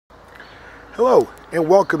Hello and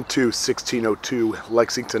welcome to 1602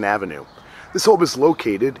 Lexington Avenue. This home is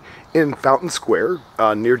located in Fountain Square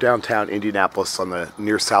near downtown Indianapolis on the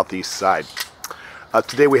near southeast side.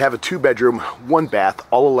 Today we have a 2-bedroom, 1-bath,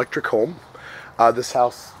 all-electric home. This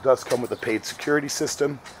house does come with a paid security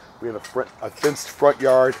system. We have a fenced front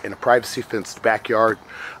yard and a privacy fenced backyard,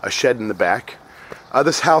 a shed in the back.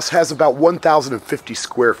 This house has about 1,050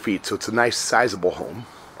 square feet, so it's a nice sizable home.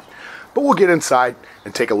 But we'll get inside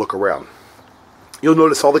and take a look around. You'll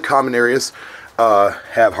notice all the common areas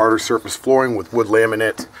have harder surface flooring with wood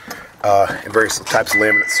laminate and various types of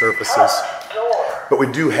laminate surfaces. But we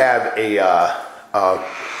do have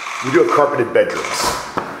carpeted bedrooms.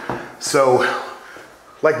 So,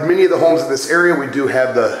 like many of the homes in this area, we do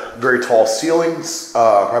have the very tall ceilings,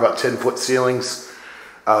 probably about 10-foot ceilings,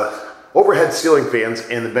 overhead ceiling fans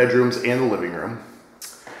in the bedrooms and the living room.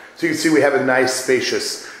 So you can see we have a nice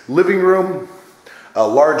spacious living room.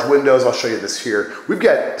 Large windows, I'll show you this here. We've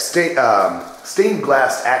got stained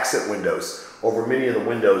glass accent windows over many of the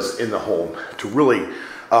windows in the home to really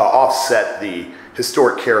offset the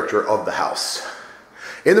historic character of the house.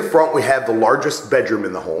 In the front, we have the largest bedroom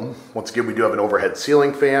in the home. Once again, we do have an overhead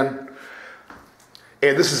ceiling fan.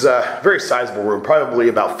 And this is a very sizable room, probably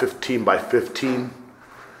about 15 by 15.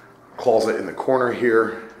 Closet in the corner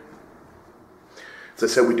here. As I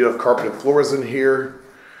said, we do have carpeted floors in here.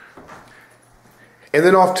 And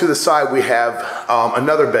then off to the side we have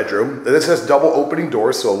another bedroom. This has double opening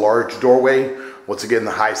doors, so a large doorway. Once again,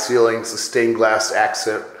 the high ceilings, the stained glass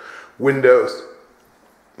accent windows.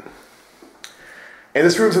 And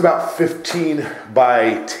this room's about 15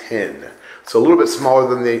 by 10. So a little bit smaller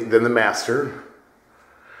than the master.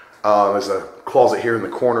 There's a closet here in the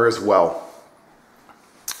corner as well.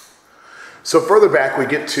 So further back we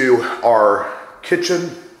get to our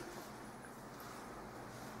kitchen.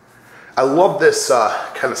 I love this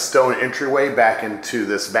kind of stone entryway back into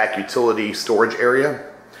this back utility storage area.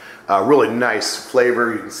 Really nice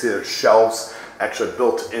flavor. You can see there's shelves actually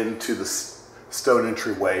built into the stone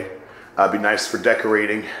entryway. Be nice for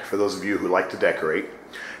decorating for those of you who like to decorate.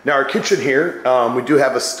 Now our kitchen here, we do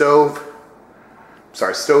have a stove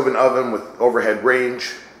and oven with overhead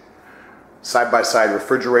range, side-by-side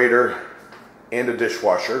refrigerator, and a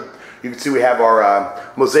dishwasher. You can see we have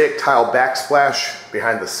our mosaic tile backsplash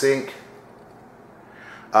behind the sink.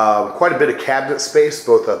 Quite a bit of cabinet space,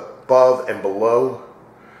 both above and below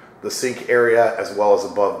the sink area, as well as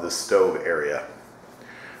above the stove area.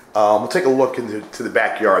 We'll take a look into the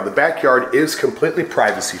backyard. The backyard is completely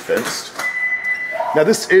privacy fenced. Now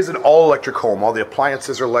this is an all-electric home. All the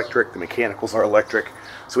appliances are electric, the mechanicals are electric.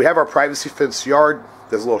 So we have our privacy fenced yard.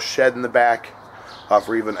 There's a little shed in the back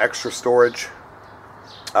for even extra storage.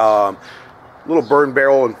 Little burn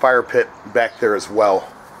barrel and fire pit back there as well.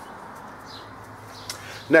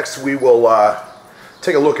 Next we will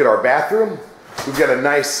take a look at our bathroom. We've got a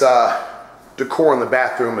nice decor in the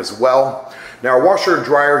bathroom as well. Now our washer and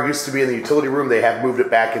dryer used to be in the utility room. They have moved it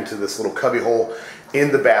back into this little cubby hole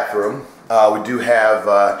in the bathroom. We do have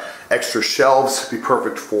extra shelves, be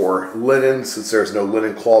perfect for linen since there's no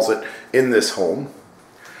linen closet in this home.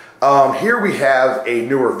 Here we have a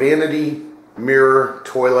newer vanity, mirror,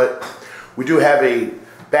 toilet. We do have a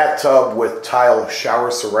bathtub with tile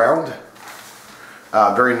shower surround.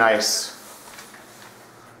 Very nice,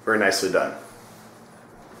 very nicely done.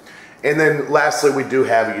 And then lastly, we do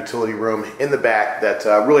have a utility room in the back that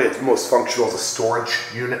really it's most functional as a storage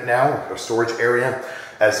unit now, or storage area,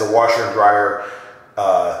 as the washer and dryer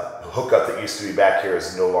hookup that used to be back here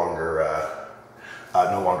is no longer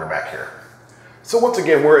back here. So once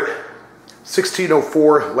again, we're at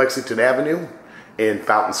 1604 Lexington Avenue in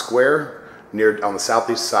Fountain Square, on the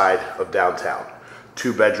southeast side of downtown.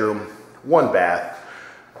 2-bedroom, 1-bath.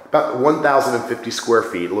 About 1,050 square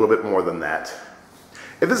feet, a little bit more than that.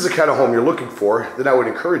 If this is the kind of home you're looking for, then I would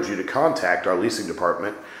encourage you to contact our leasing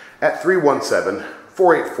department at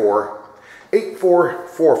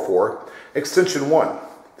 317-484-8444, extension 1.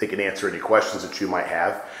 They can answer any questions that you might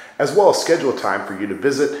have, as well as schedule a time for you to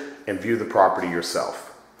visit and view the property yourself.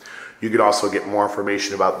 You can also get more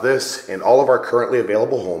information about this and all of our currently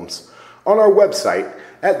available homes on our website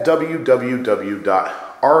at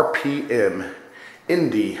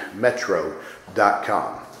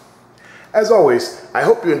www.rpmindymetro.com. As always, I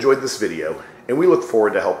hope you enjoyed this video, and we look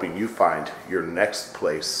forward to helping you find your next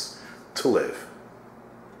place to live.